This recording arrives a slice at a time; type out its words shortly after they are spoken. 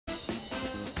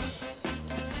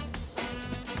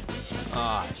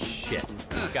Aw, shit.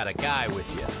 Got a guy with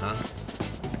you, huh?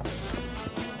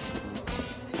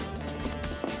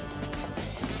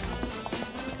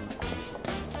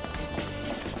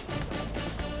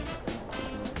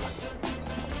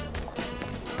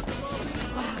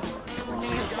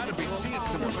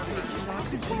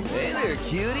 Hey there,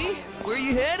 cutie. Where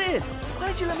you headed? Why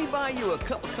don't you let me buy you a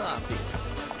cup of coffee?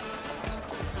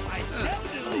 I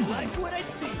definitely like what I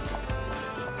see.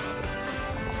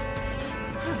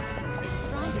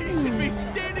 She should be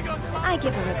standing on top. I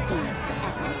give her a B.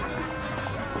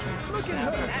 Look at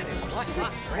her. That is she's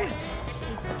exquisite.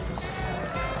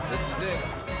 This is it.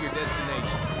 Your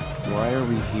destination. Why are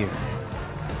we here?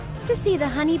 To see the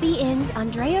Honeybee Inn's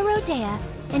Andrea Rodea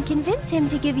and convince him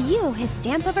to give you his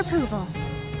stamp of approval.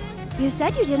 You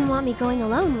said you didn't want me going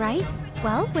alone, right?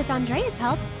 Well, with Andrea's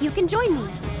help, you can join me.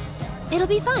 It'll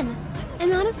be fun.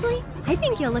 And honestly, I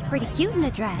think you'll look pretty cute in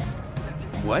a dress.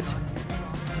 What?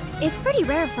 It's pretty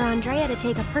rare for Andrea to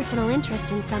take a personal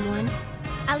interest in someone.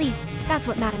 At least, that's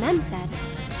what Madame M said.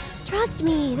 Trust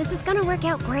me, this is gonna work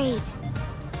out great.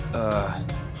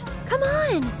 Come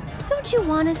on! Don't you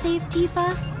want to save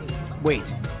Tifa?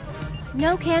 Wait.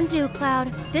 No can do,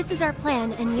 Cloud. This is our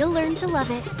plan, and you'll learn to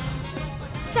love it.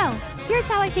 So, here's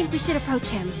how I think we should approach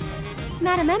him.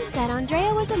 Madame M said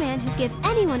Andrea was a man who'd give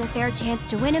anyone a fair chance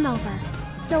to win him over.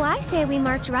 So I say we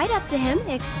march right up to him,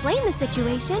 explain the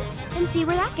situation, and see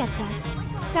where that gets us.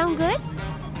 Sound good?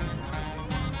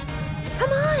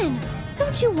 Come on!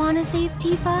 Don't you want to save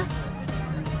Tifa?